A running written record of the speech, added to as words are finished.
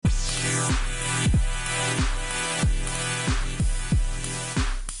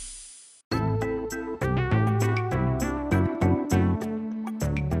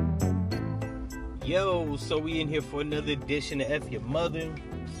So we in here for another edition of F Your Mother.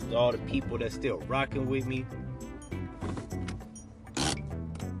 To all the people that's still rocking with me.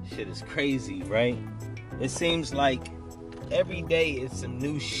 Shit is crazy, right? It seems like every day it's some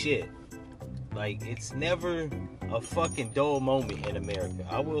new shit. Like, it's never a fucking dull moment in America.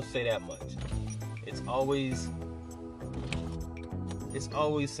 I will say that much. It's always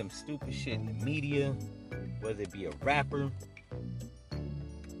some stupid shit in the media, whether it be a rapper,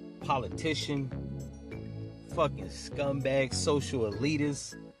 politician, fucking scumbag, social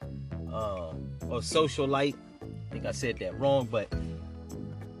elitist, or socialite. I think I said that wrong, but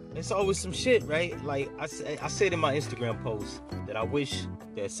it's always some shit, right? Like I said in my Instagram post that I wish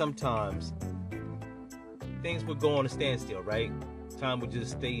that sometimes things would go on a standstill, right? Time would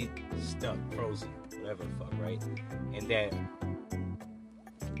just stay stuck, frozen, whatever the fuck, right? And that,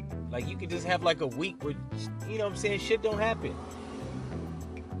 like, you could just have like a week where, you know what I'm saying, shit don't happen.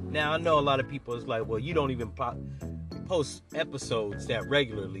 Now, I know a lot of people is like, well, you don't even post episodes that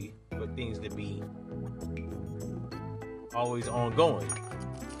regularly for things to be always ongoing.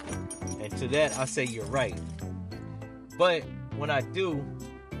 And to that, I say you're right. But when I do,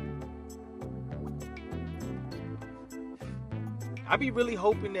 I be really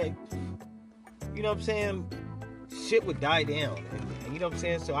hoping that, you know what I'm saying, shit would die down. And you know what I'm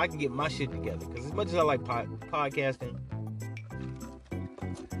saying? So I can get my shit together. Because as much as I like podcasting,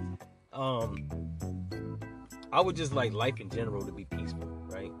 I would just like life in general to be peaceful,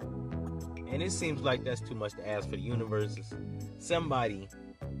 right? And it seems like that's too much to ask for the universe. Somebody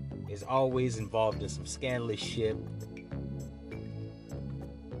is always involved in some scandalous shit,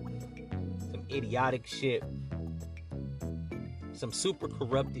 some idiotic shit, some super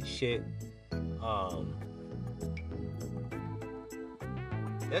corrupted shit.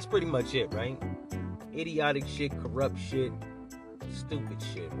 That's pretty much it, right? Idiotic shit, corrupt shit, stupid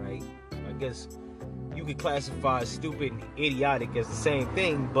shit, right? I guess you could classify stupid and idiotic as the same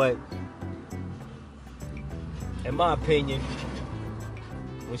thing, but in my opinion,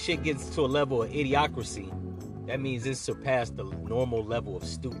 when shit gets to a level of idiocracy, that means it's surpassed the normal level of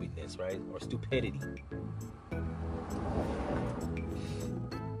stupidness, right? Or stupidity.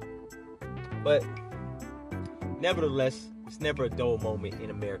 But nevertheless, it's never a dull moment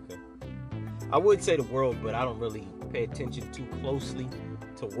in America. I would say the world, but I don't really pay attention too closely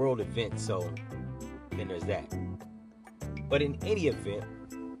to world events, so then there's that. But in any event,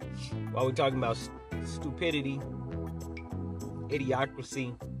 while we're talking about stupidity,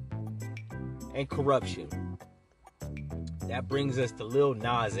 idiocracy, and corruption, that brings us to Lil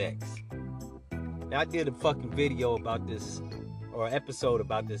Nas X. Now, I did a fucking video about this, or an episode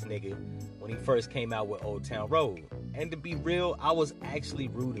about this nigga when he first came out with Old Town Road. And to be real, I was actually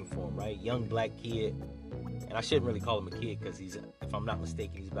rooting for him, right? Young black kid. And I shouldn't really call him a kid because he's, if I'm not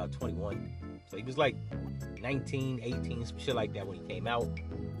mistaken, he's about 21. So he was like 19, 18, some shit like that when he came out.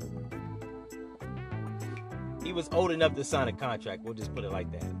 He was old enough to sign a contract, we'll just put it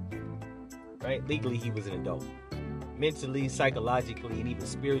like that. Right? Legally, he was an adult. Mentally, psychologically, and even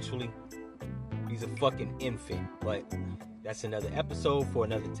spiritually, he's a fucking infant. But that's another episode for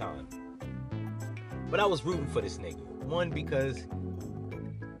another time. But I was rooting for this nigga. One, because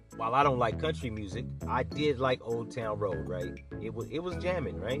while I don't like country music, I did like Old Town Road, right? It was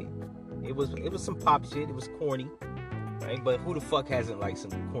jamming, right? It was some pop shit. It was corny, right? But who the fuck hasn't liked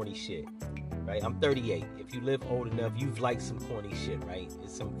some corny shit, right? I'm 38. If you live old enough, you've liked some corny shit, right?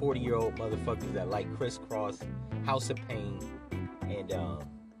 It's some 40-year-old motherfuckers that like Crisscross, House of Pain, and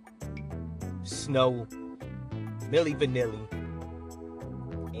Snow, Milli Vanilli,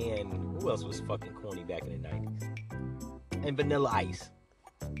 and who else was fucking corny back in the 90s? And Vanilla Ice.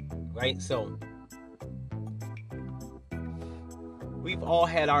 Right? So, we've all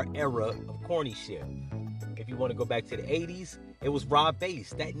had our era of corny shit. If you want to go back to the 80s, it was Rob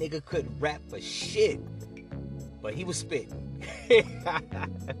Bass. That nigga couldn't rap for shit, but he was spitting.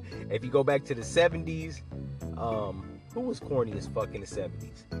 If you go back to the 70s, who was corny as fuck in the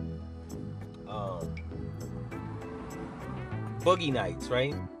 70s? Boogie Nights,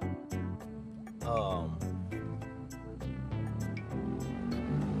 right?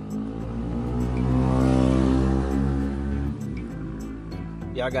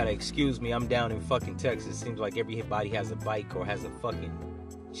 Y'all gotta excuse me, I'm down in fucking Texas. Seems like everybody has a bike or has a fucking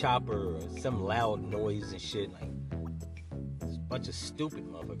chopper or some loud noise and shit. Like, there's a bunch of stupid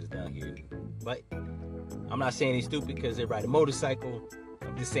motherfuckers down here. But I'm not saying they're stupid because they ride a motorcycle.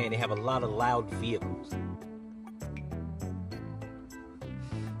 I'm just saying they have a lot of loud vehicles.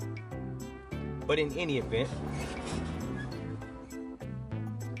 But in any event,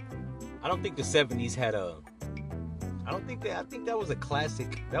 I don't think the 70s had a I think that was a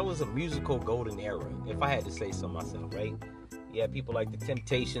classic. That was a musical golden era, if I had to say so myself, right? You had people like the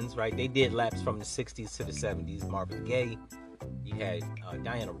Temptations, right? They did laps from the 60s to the 70s. Marvin Gaye. You had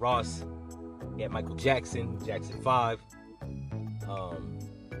Diana Ross. You had Michael Jackson, Jackson 5.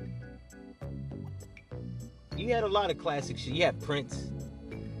 You had a lot of classic shit. You had Prince.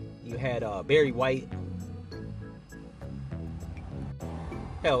 You had Barry White.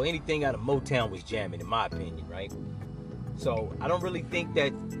 Hell, anything out of Motown was jamming, in my opinion, right? So I don't really think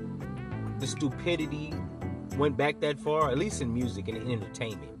that the stupidity went back that far, at least in music and in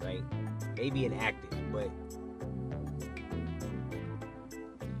entertainment, right? Maybe in acting, but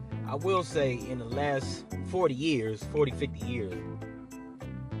I will say in the last 40 years, 40, 50 years,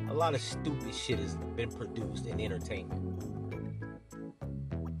 a lot of stupid shit has been produced in entertainment.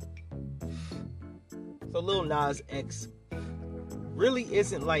 So Lil Nas X really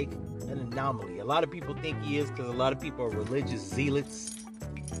isn't like an anomaly. A lot of people think he is because a lot of people are religious zealots,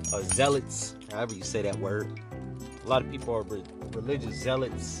 or zealots, however you say that word. A lot of people are religious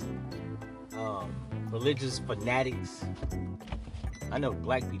zealots, religious fanatics. I know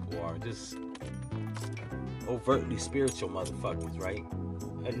black people are just overtly spiritual motherfuckers, right?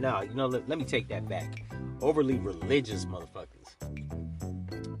 And now, let me take that back. Overly religious motherfuckers,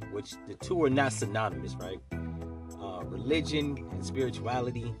 which the two are not synonymous, right? Religion and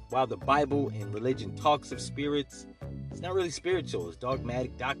spirituality, while the Bible and religion talks of spirits, it's not really spiritual. It's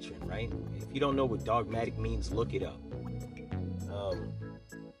dogmatic doctrine, right? If you don't know what dogmatic means, look it up.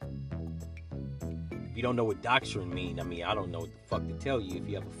 If you don't know what doctrine means, I don't know what the fuck to tell you if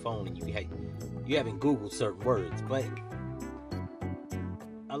you have a phone and you haven't Googled certain words. But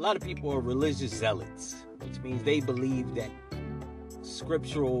a lot of people are religious zealots, which means they believe that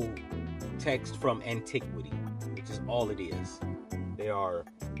scriptural text from antiquity, which is all it is. They are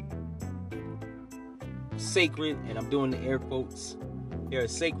sacred, and I'm doing the air quotes. There are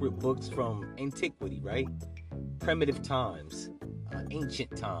sacred books from antiquity, right? Primitive times,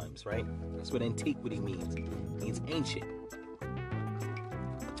 ancient times, right? That's what antiquity means. It means ancient.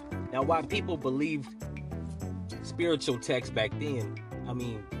 Now, why people believed spiritual text back then,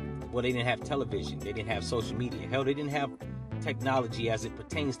 they didn't have television. They didn't have social media. Hell, they didn't have technology as it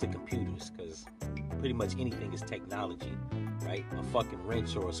pertains to computers, because pretty much anything is technology, right? A fucking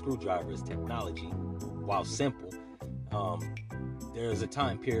wrench or a screwdriver is technology, while simple. There's a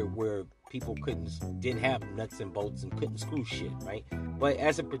time period where people didn't have nuts and bolts and couldn't screw shit, right? But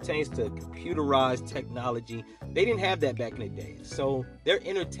as it pertains to computerized technology, they didn't have that back in the day. So their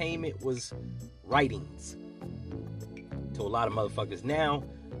entertainment was writings. To a lot of motherfuckers now,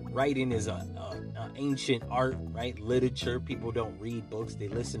 writing is a ancient art, right? Literature. People don't read books, they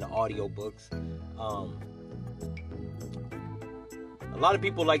listen to audiobooks. A lot of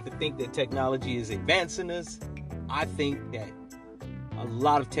people like to think that technology is advancing us. I think that a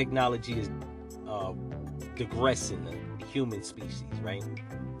lot of technology is digressing the human species, right?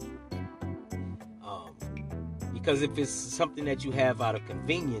 Because if it's something that you have out of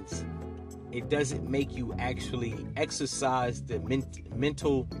convenience, it doesn't make you actually exercise the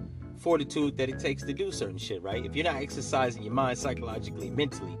mental fortitude that it takes to do certain shit, right? If you're not exercising your mind psychologically,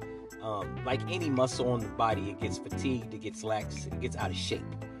 mentally, like any muscle on the body, it gets fatigued, it gets lax, it gets out of shape,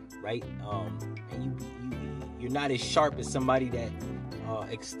 right? And you're not as sharp as somebody that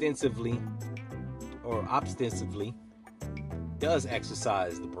extensively or ostensively does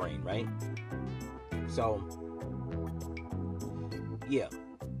exercise the brain, right? So, yeah,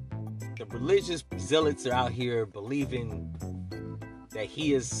 the religious zealots are out here believing that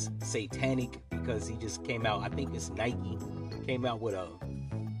he is satanic because he just came out, I think it's Nike, came out with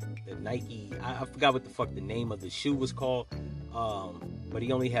the Nike, I forgot what the fuck the name of the shoe was called, but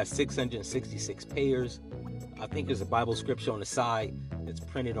he only has 666 pairs. I think there's a Bible scripture on the side that's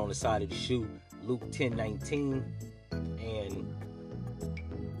printed on the side of the shoe, Luke 10:19, and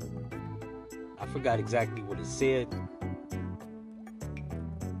I forgot exactly what it said,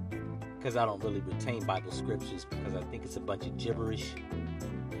 because I don't really retain Bible scriptures because I think it's a bunch of gibberish.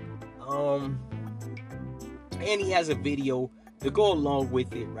 And he has a video to go along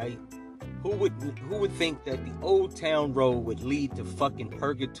with it, right? Who would think that the Old Town Road would lead to fucking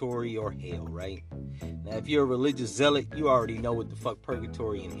purgatory or hell, right? Now, if you're a religious zealot, you already know what the fuck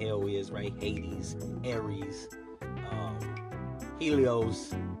purgatory and hell is, right? Hades, Ares,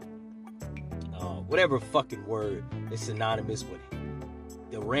 Helios, whatever fucking word is synonymous with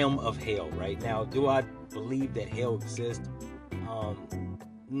the realm of hell, right? Now, do I believe that hell exists?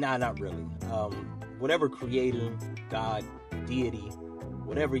 Nah, not really. Whatever creator, God, deity,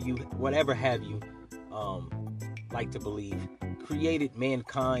 whatever have you, like to believe, created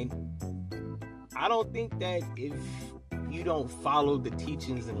mankind. I don't think that if you don't follow the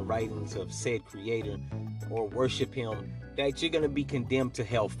teachings and the writings of said creator or worship him, that you're going to be condemned to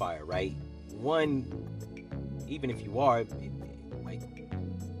hellfire, right? One, even if you are, it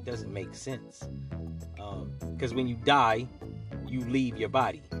doesn't make sense. Because when you die, you leave your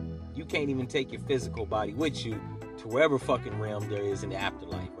body. You can't even take your physical body with you to wherever fucking realm there is in the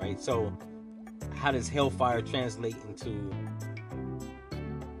afterlife, right? So how does hellfire translate into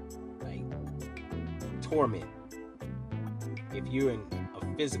like torment? If you're in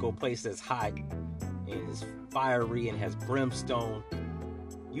a physical place that's hot and is fiery and has brimstone,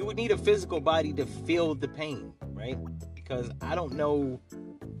 you would need a physical body to feel the pain, right? Because I don't know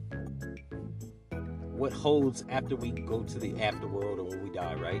what holds after we go to the afterworld or when we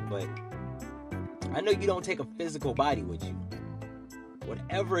die, right? But I know you don't take a physical body with you.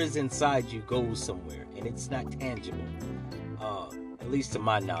 Whatever is inside you goes somewhere, and it's not tangible, at least to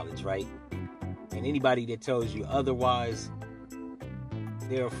my knowledge, right? And anybody that tells you otherwise,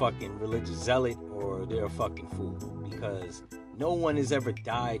 they're a fucking religious zealot or they're a fucking fool, because no one has ever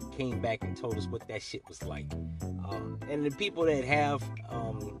died, came back and told us what that shit was like. And the people that have,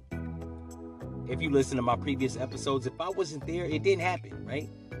 if you listen to my previous episodes, if I wasn't there, it didn't happen, right?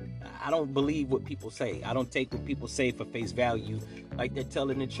 I don't believe what people say. I don't take what people say for face value like they're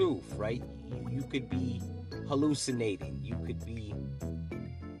telling the truth, right? You could be hallucinating. You could be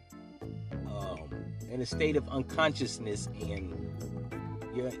in a state of unconsciousness, and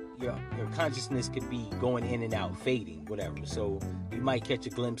your consciousness could be going in and out, fading, whatever. So you might catch a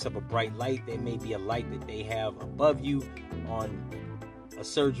glimpse of a bright light. There may be a light that they have above you on a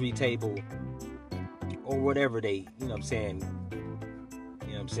surgery table or whatever they,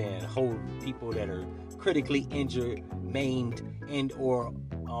 hold people that are critically injured, maimed, and or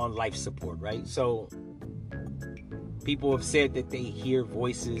on life support, right? So people have said that they hear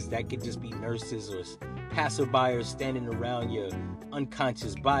voices. That could just be nurses or passerbyers standing around your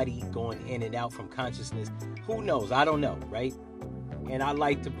unconscious body, going in and out from consciousness. Who knows? I don't know, right? And I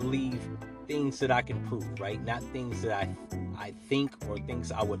like to believe things that I can prove, right? Not things that I think or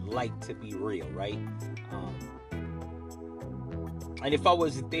things I would like to be real, right? And if I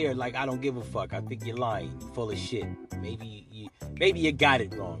wasn't there, like, I don't give a fuck. I think you're lying. You're full of shit. Maybe you got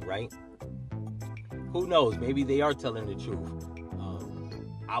it wrong, right? Who knows? Maybe they are telling the truth.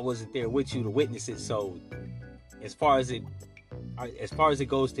 I wasn't there with you to witness it, so as far as it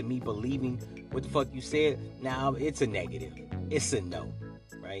goes to me believing what the fuck you said, now it's a negative. It's a no,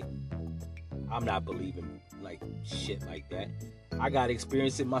 right? I'm not believing like shit like that. I gotta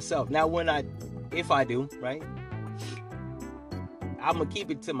experience it myself. Now, if I do, right, I'm gonna keep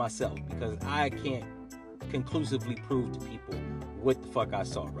it to myself, because I can't conclusively prove to people what the fuck I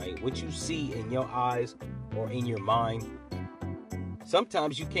saw, right? What you see in your eyes or in your mind,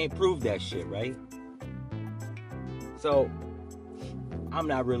 sometimes you can't prove that shit, right? So I'm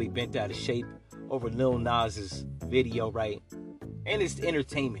not really bent out of shape over Lil Nas's video, right? And it's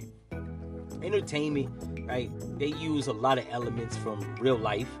entertainment, right? They use a lot of elements from real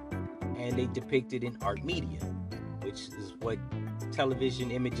life and they depict it in art media, which is what television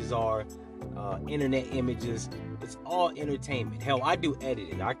images are, internet images. It's all entertainment. Hell, I do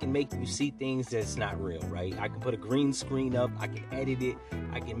editing. I can make you see things that's not real, right? I can put a green screen up. I can edit it.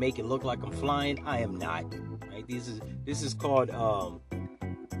 I can make it look like I'm flying. I am not, right? This is called,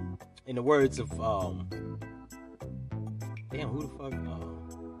 in the words of, damn, who the fuck?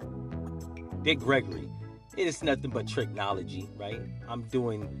 Dick Gregory. It is nothing but technology, right? I'm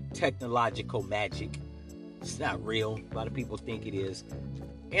doing technological magic. It's not real. A lot of people think it is.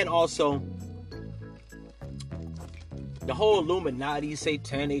 And also, the whole Illuminati,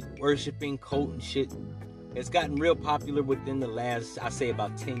 satanic, worshiping, cult and shit has gotten real popular within the last, I say,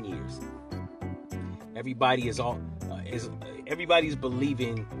 about 10 years. Everybody's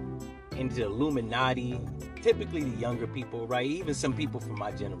believing into the Illuminati. Typically the younger people, right? Even some people from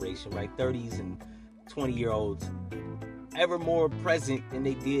my generation, right? 30s and 20-year-olds, ever more present than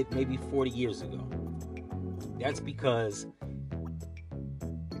they did maybe 40 years ago. That's because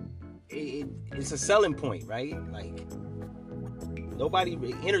it's a selling point, right? Like,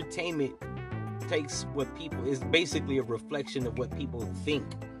 entertainment takes what people, is basically a reflection of what people think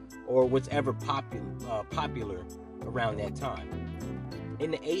or what's ever popular around that time.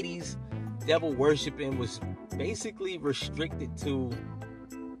 In the 80s, devil worshiping was basically restricted to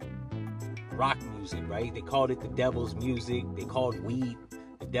rock music, right? They called it the devil's music. They called weed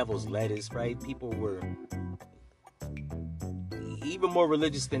the devil's lettuce, right? People were even more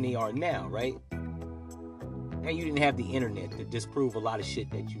religious than they are now, right? And you didn't have the internet to disprove a lot of shit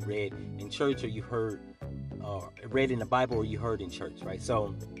that you read in church or you heard, read in the Bible or you heard in church, right?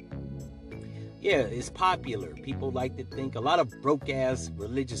 So yeah, it's popular. People like to think, a lot of broke-ass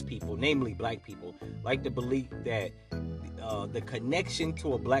religious people, namely black people, like to believe that the connection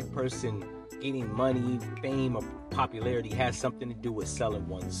to a black person getting money, fame, or popularity has something to do with selling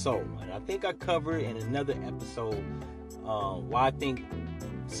one's soul. And I think I covered in another episode why I think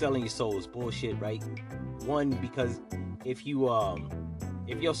selling your soul is bullshit, right? One, because if your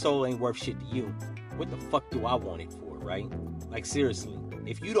soul ain't worth shit to you, what the fuck do I want it for, right? Like, seriously,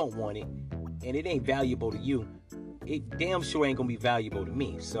 if you don't want it and it ain't valuable to you, it damn sure ain't gonna be valuable to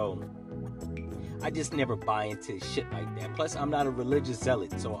me. So I just never buy into shit like that. Plus, I'm not a religious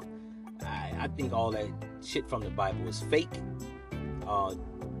zealot, so I think all that shit from the Bible is fake.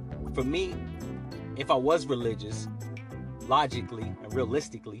 For me, if I was religious, logically and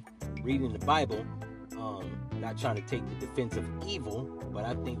realistically, reading the Bible, not trying to take the defense of evil, but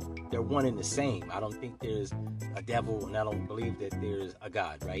I think they're one and the same. I don't think there's a devil, and I don't believe that there's a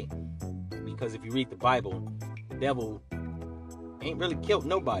God, right? Because if you read the Bible, the devil ain't really killed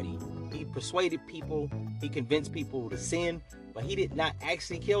nobody. He persuaded people, he convinced people to sin, but he did not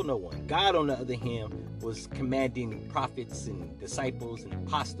actually kill no one. God, on the other hand, was commanding prophets and disciples and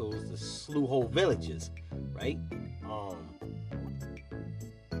apostles to slew whole villages, right?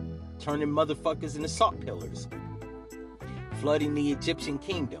 Turning motherfuckers into salt pillars, flooding the Egyptian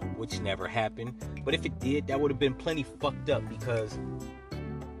kingdom, which never happened. But if it did, that would have been plenty fucked up, because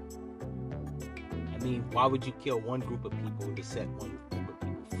I mean, why would you kill one group of people to set one group of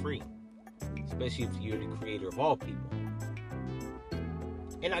people free? Especially if you're the creator of all people.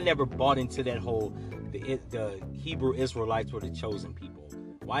 And I never bought into that whole the Hebrew Israelites were the chosen people.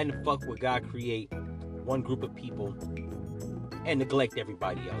 Why in the fuck would God create one group of people and neglect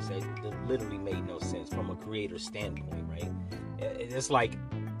everybody else? That literally made no sense from a creator standpoint, right? It's like,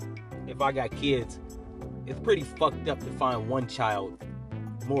 if I got kids, it's pretty fucked up to find one child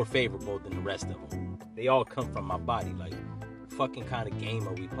more favorable than the rest of them. They all come from my body. Like, fucking kind of game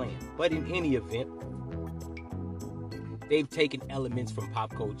are we playing? But in any event, they've taken elements from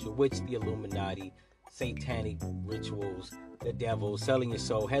pop culture, which the Illuminati, satanic rituals, the devil, selling your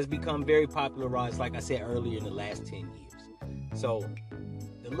soul, has become very popularized, like I said earlier, in the last 10 years. So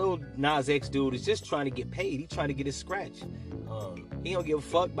the Lil Nas X dude is just trying to get paid. He's trying to get his scratch. He don't give a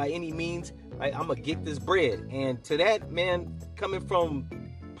fuck by any means. Right? I'm gonna get this bread. And to that, man, coming from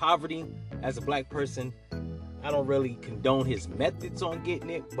poverty as a black person, I don't really condone his methods on getting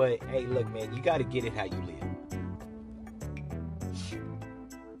it. But hey, look, man, you got to get it how you live.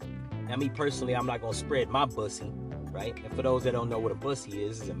 Now, me personally, I'm not gonna spread my pussy, right? And for those that don't know what a pussy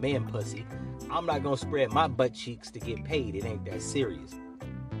is a man pussy. I'm not gonna spread my butt cheeks to get paid. It ain't that serious.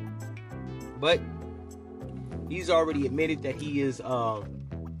 But he's already admitted that he is a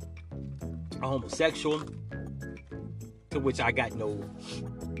homosexual, to which I got no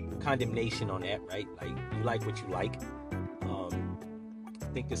condemnation on that, right? Like, you like what you like.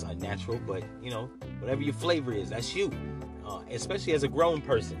 I think it's unnatural, but you know, whatever your flavor is, that's you. Especially as a grown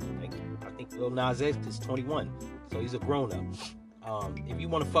person. Like, I think Lil Nas X is 21, so he's a grown up. If you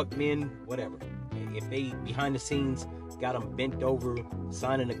want to fuck men, whatever. If they behind the scenes got him bent over,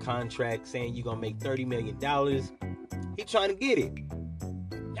 signing a contract saying you're gonna make $30 million, he trying to get it.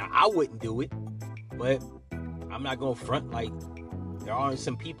 Now, I wouldn't do it, but I'm not gonna front like there aren't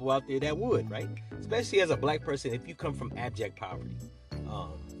some people out there that would, right? Especially as a black person, if you come from abject poverty.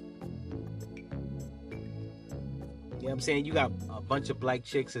 You know what I'm saying? You got a bunch of black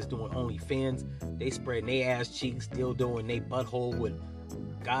chicks that's doing OnlyFans. They spreading their ass cheeks, still doing their butthole with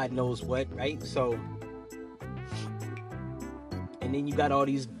God knows what, right? So, and then you got all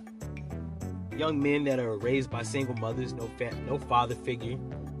these young men that are raised by single mothers, no father figure.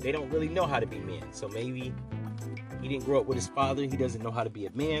 They don't really know how to be men. So maybe he didn't grow up with his father. He doesn't know how to be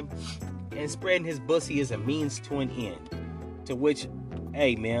a man. And spreading his pussy is a means to an end. To which,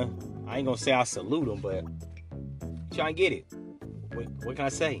 hey man, I ain't gonna say I salute him, but try and get it. What can I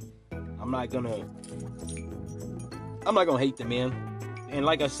say? I'm not gonna hate the man. And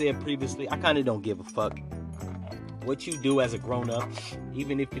like I said previously, I kind of don't give a fuck what you do as a grown-up,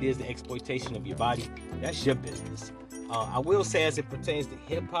 even if it is the exploitation of your body. That's your business. I will say, as it pertains to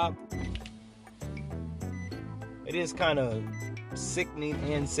hip-hop, it is kind of sickening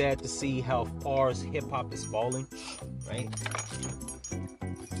and sad to see how far hip-hop is falling, right?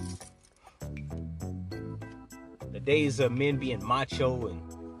 The days of men being macho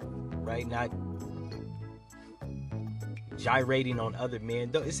and, right, not gyrating on other men,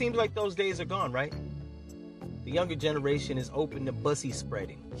 it seems like those days are gone, right? The younger generation is open to pussy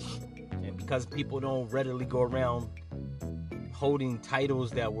spreading. And because people don't readily go around holding titles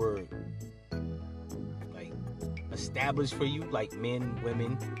that were like established for you, like men,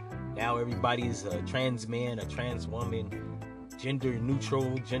 women, Now everybody's a trans man, a trans woman, gender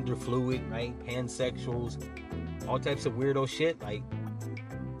neutral, gender fluid, right? Pansexuals, all types of weirdo shit. Like,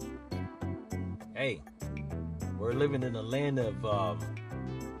 hey, we're living in a land of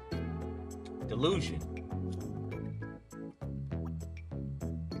delusion.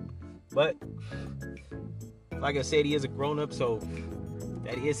 But like I said, he is a grown-up, so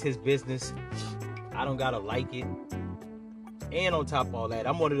that is his business. I don't gotta like it. And on top of all that,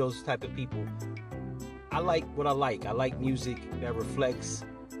 I'm one of those type of people. I like what I like. I like music that reflects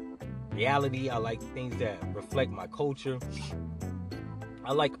reality. I like things that reflect my culture.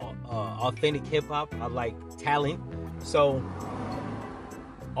 I like authentic hip-hop. I like talent. So,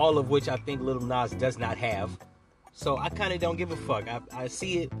 all of which I think Lil Nas does not have. So, I kind of don't give a fuck. I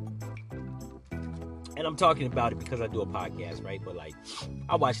see it. And I'm talking about it because I do a podcast, right? But, like,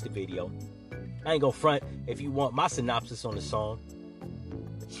 I watched the video. I ain't gonna front. If you want my synopsis on the song,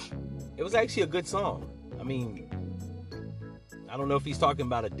 it was actually a good song. I mean, I don't know if he's talking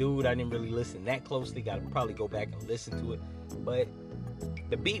about a dude. I didn't really listen that closely. Gotta probably go back and listen to it. But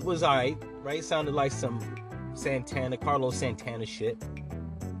the beat was alright, right? It sounded like some Carlos Santana shit.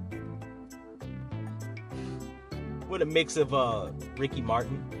 With a mix of Ricky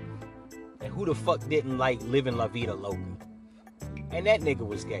Martin. And who the fuck didn't like Livin' La Vida Loca? And that nigga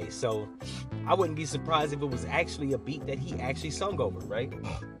was gay, so I wouldn't be surprised if it was actually a beat that he actually sung over, right?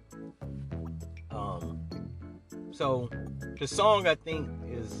 So the song, I think,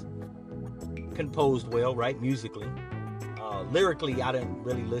 is composed well, right? Musically. Lyrically, I didn't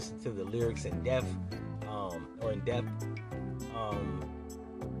really listen to the lyrics in depth.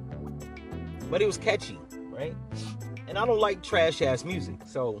 But it was catchy, right? And I don't like trash-ass music,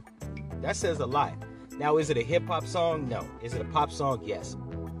 so that says a lot. Now, is it a hip-hop song? No. Is it a pop song? Yes.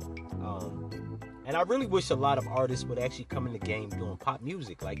 And I really wish a lot of artists would actually come in the game doing pop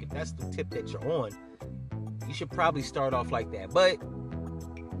music. Like, if that's the tip that you're on, you should probably start off like that. But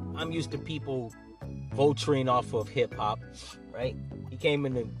I'm used to people vulturing off of hip-hop, right? He came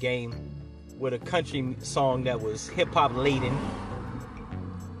in the game with a country song that was hip-hop laden,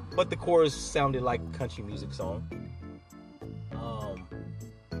 but the chorus sounded like a country music song.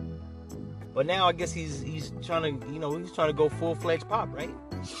 But now I guess he's trying to go full-fledged pop, right?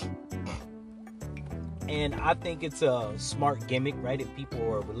 And I think it's a smart gimmick, right? If people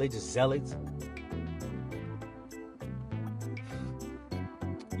are religious zealots,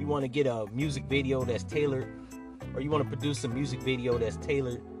 you want to get a music video that's tailored, or you want to produce a music video that's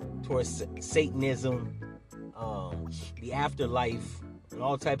tailored towards Satanism, the afterlife, and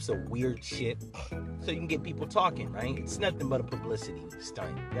all types of weird shit, so you can get people talking, right? It's nothing but a publicity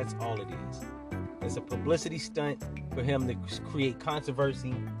stunt. That's all it is. It's a publicity stunt for him to create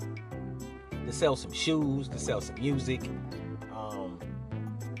controversy, to sell some shoes, to sell some music.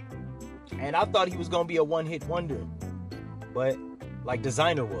 And I thought he was going to be a one-hit wonder, but like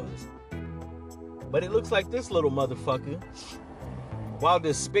Designer was. But it looks like this little motherfucker, while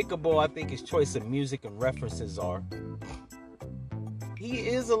despicable I think his choice of music and references are, he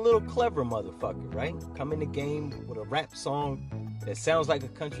is a little clever motherfucker, right? Come in the game with a rap song that sounds like a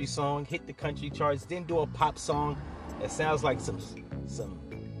country song, hit the country charts, then do a pop song that sounds like some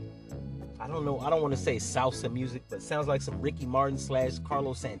I don't know, I don't want to say salsa music, but sounds like some Ricky Martin /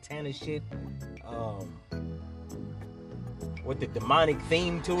 Carlos Santana shit, with the demonic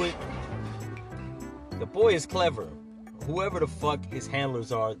theme to it. The boy is clever. Whoever the fuck his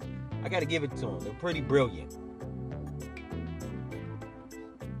handlers are, I gotta give it to him. They're pretty brilliant.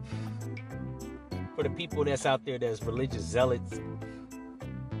 For the people that's out there that's religious zealots,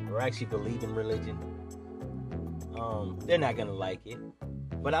 or actually believe in religion, they're not gonna like it.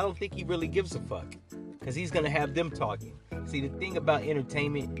 But I don't think he really gives a fuck, because he's gonna have them talking. See, the thing about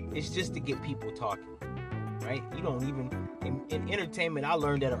entertainment is just to get people talking, right? You don't even, in entertainment, I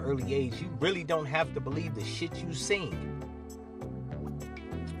learned at an early age, you really don't have to believe the shit you sing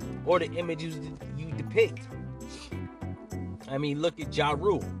or the images you depict. I mean, look at Ja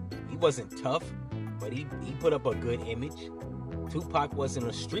Rule. He wasn't tough, but he put up a good image. Tupac wasn't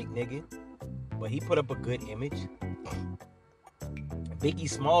a street nigga, but he put up a good image. Biggie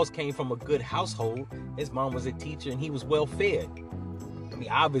Smalls came from a good household. His mom was a teacher and he was well fed. I mean,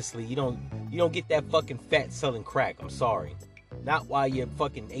 obviously, you don't get that fucking fat selling crack. I'm sorry. Not while you're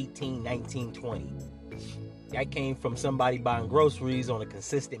fucking 18, 19, 20. That came from somebody buying groceries on a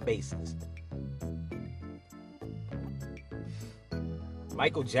consistent basis.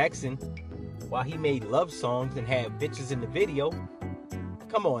 Michael Jackson, while he made love songs and had bitches in the video,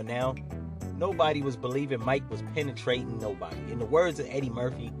 come on now. Nobody was believing Mike was penetrating nobody. In the words of Eddie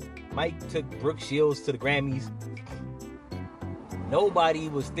Murphy, Mike took Brooke Shields to the Grammys Nobody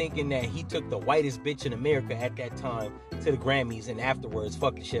was thinking that he took the whitest bitch in America at that time to the Grammys and afterwards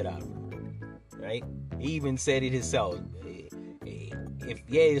fucked the shit out of her. Right? He even said it himself. If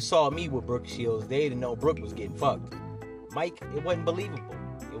they saw me with Brooke Shields, they'd have known Brooke was getting fucked. Mike, it wasn't believable.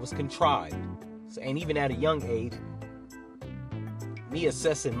 It was contrived. So, and even at a young age, me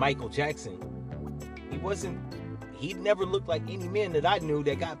assessing Michael Jackson, he never looked like any men that I knew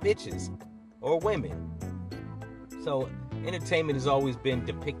that got bitches or women. So entertainment has always been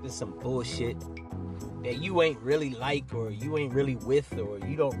depicting some bullshit that you ain't really like, or you ain't really with, or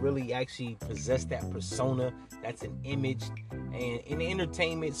you don't really actually possess that persona. That's an image. And in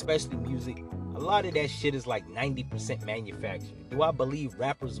entertainment, especially music, a lot of that shit is like 90% manufactured. Do I believe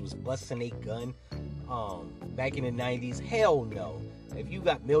rappers was busting a gun back in the 90s? Hell no. If you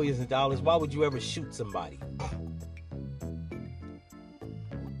got millions of dollars, why would you ever shoot somebody?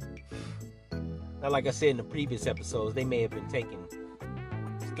 Now, like I said in the previous episodes, they may have been taking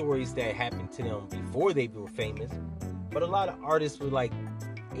stories that happened to them before they were famous, but a lot of artists were like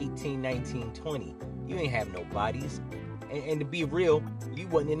 18, 19, 20. You ain't have no bodies. And to be real, you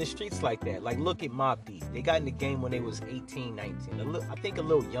wasn't in the streets like that. Like, look at Mobb Deep. They got in the game when they was 18, 19. I think a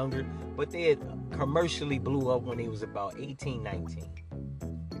little younger, but they had commercially blew up when they was about 18, 19.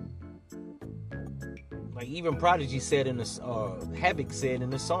 Like, even Prodigy said in the, Havoc said in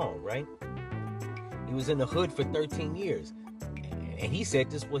the song, right? He was in the hood for 13 years. And he said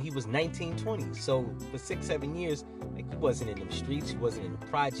this when he was 19, 20. So for 6-7 years, like, he wasn't in them streets. He wasn't in the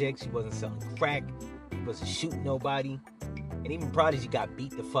projects. He wasn't selling crack. He wasn't shooting nobody. And even Prodigy got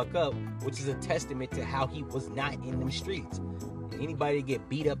beat the fuck up, which is a testament to how he was not in them streets. And anybody that get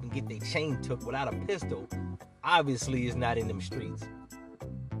beat up and get their chain took without a pistol, obviously is not in them streets.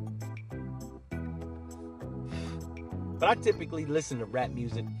 But I typically listen to rap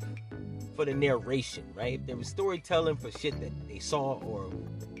music for the narration, right? If there was storytelling for shit that they saw or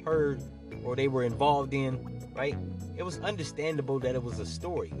heard or they were involved in, right? It was understandable that it was a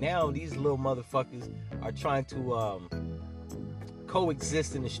story. Now these little motherfuckers are trying to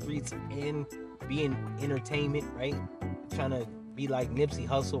coexist in the streets and be in entertainment, right? Trying to be like Nipsey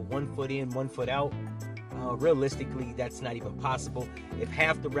Hussle, 1 foot in, 1 foot out. Realistically, that's not even possible. If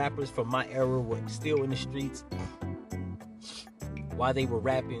half the rappers from my era were still in the streets while they were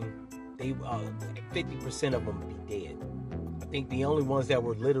rapping, 50% of them would be dead. I think the only ones that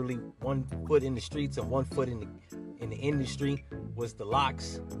were literally 1 foot in the streets and 1 foot in the industry was the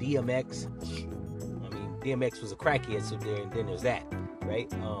Locks, DMX. I mean, DMX was a crackhead, so then there's that,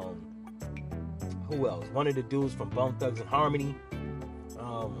 right? Who else? One of the dudes from Bone Thugs and Harmony.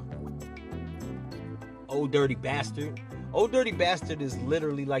 Old Dirty Bastard. Old Dirty Bastard is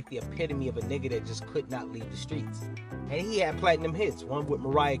literally like the epitome of a nigga that just could not leave the streets. And he had platinum hits, one with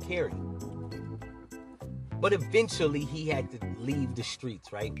Mariah Carey. But eventually he had to leave the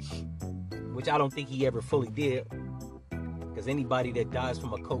streets, right? Which I don't think he ever fully did. Because anybody that dies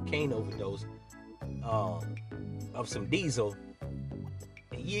from a cocaine overdose of some diesel,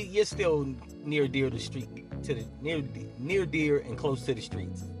 you're still near dear to the street, near dear and close to the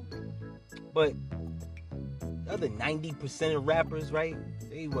streets. But the other 90% of rappers, right?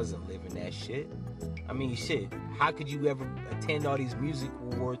 They wasn't living that shit. I mean, shit. How could you ever attend all these music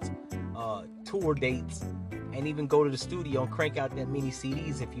awards, tour dates, and even go to the studio and crank out that many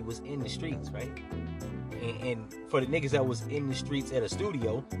CDs if you was in the streets, right? And for the niggas that was in the streets at a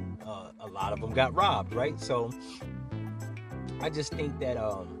studio, a lot of them got robbed, right? So I just think that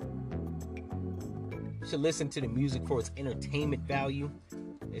you should listen to the music for its entertainment value.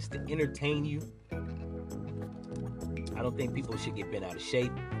 It's to entertain you. I don't think people should get bent out of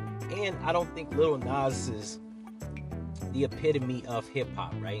shape. And I don't think Lil Nas is the epitome of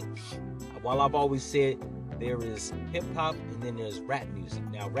hip-hop, right? While I've always said there is hip-hop and then there's rap music.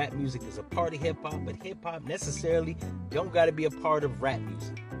 Now, rap music is a part of hip-hop, but hip-hop necessarily don't got to be a part of rap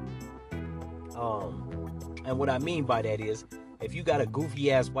music. And what I mean by that is, if you got a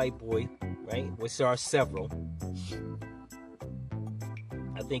goofy-ass white boy, right, which there are several,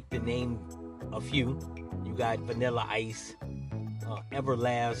 I think to name a few, you got Vanilla Ice,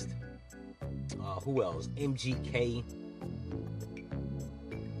 Everlast, who else? MGK.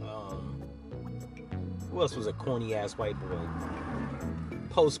 Who else was a corny ass white boy?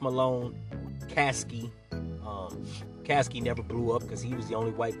 Post Malone, Kasky. Kasky never blew up because he was the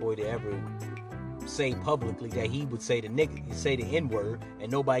only white boy to ever say publicly that he would say the N-word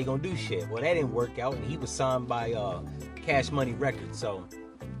and nobody gonna do shit. Well, that didn't work out, and he was signed by Cash Money Records, so,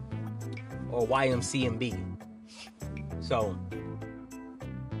 or YMCMB. So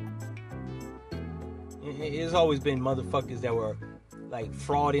it's always been motherfuckers that were like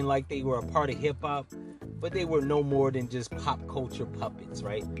frauding like they were a part of hip hop, but they were no more than just pop culture puppets,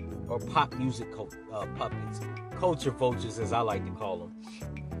 right? Or pop music puppets, culture vultures, as I like to call them.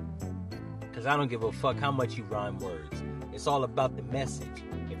 Because I don't give a fuck how much you rhyme words. It's all about the message.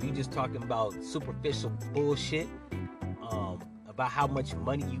 If you just talking about superficial bullshit, about how much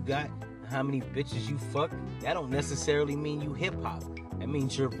money you got, how many bitches you fuck, that don't necessarily mean you hip hop. That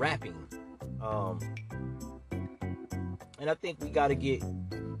means you're rapping. And I think we got to get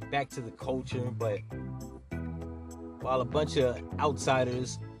back to the culture, but while a bunch of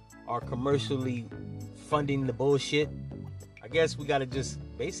outsiders are commercially funding the bullshit, I guess we got to just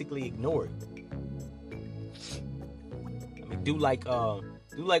basically ignore it. I mean, do like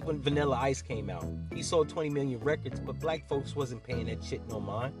when Vanilla Ice came out. He sold 20 million records, but black folks wasn't paying that shit no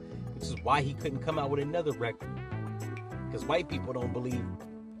mind, which is why he couldn't come out with another record. Because white people don't believe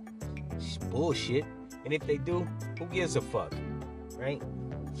bullshit, and if they do, who gives a fuck, right?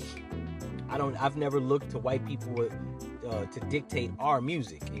 I've never looked to white people to dictate our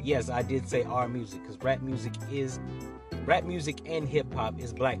music. And yes, I did say our music, because rap music and hip hop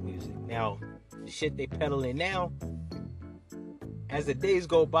is black music. Now, the shit they peddling now, as the days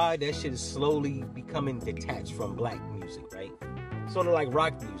go by, that shit is slowly becoming detached from black music, right? Sort of like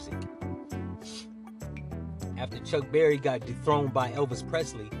rock music. After Chuck Berry got dethroned by Elvis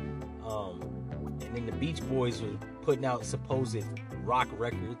Presley, and then the Beach Boys were putting out supposed rock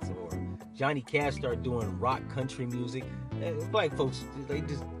records, or Johnny Cash started doing rock country music, black folks, they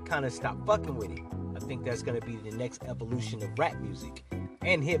just kind of stopped fucking with it. I think that's going to be the next evolution of rap music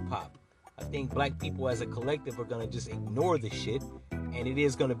and hip hop. I think black people as a collective are going to just ignore the shit, and it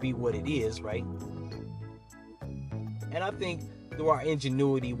is going to be what it is, right? And I think through our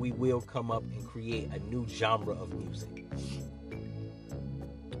ingenuity, we will come up and create a new genre of music.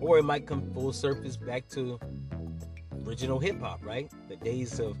 Or it might come full surface back to original hip hop, right? The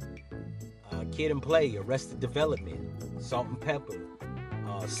days of Kid and Play, Arrested Development, Salt and Pepper,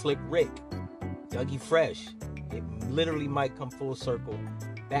 Slick Rick, Dougie Fresh. It literally might come full circle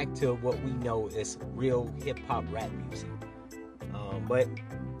back to what we know as real hip hop rap music. But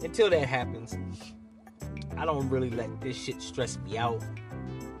until that happens, I don't really let this shit stress me out.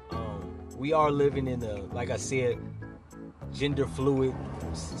 We are living in a, like I said, gender fluid,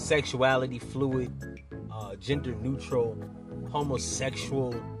 sexuality fluid, gender neutral,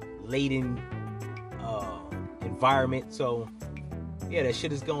 homosexual laden environment. So yeah, that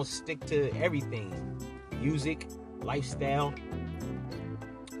shit is gonna stick to everything: music, lifestyle,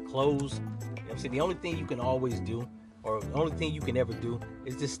 clothes. You know what I'm saying? The only thing you can always do, or the only thing you can ever do,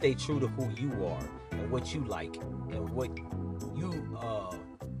 is just stay true to who you are and what you like and what you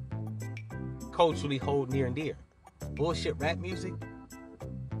culturally hold near and dear. Bullshit rap music,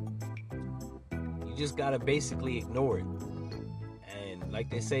 you just gotta basically ignore it. And like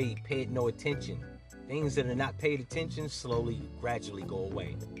they say, pay it no attention. Things that are not paid attention slowly, gradually go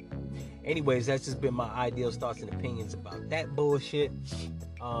away. Anyways, that's just been my ideals, thoughts, and opinions about that bullshit.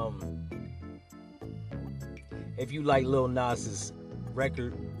 If you like Lil Nas's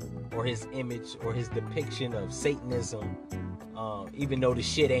record, or his image, or his depiction of Satanism, even though the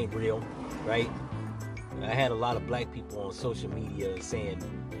shit ain't real, right? I had a lot of black people on social media saying,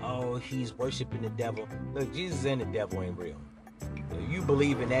 oh, he's worshiping the devil. Look, Jesus and the devil ain't real. If you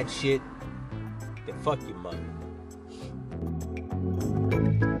believe in that shit, then fuck your mother.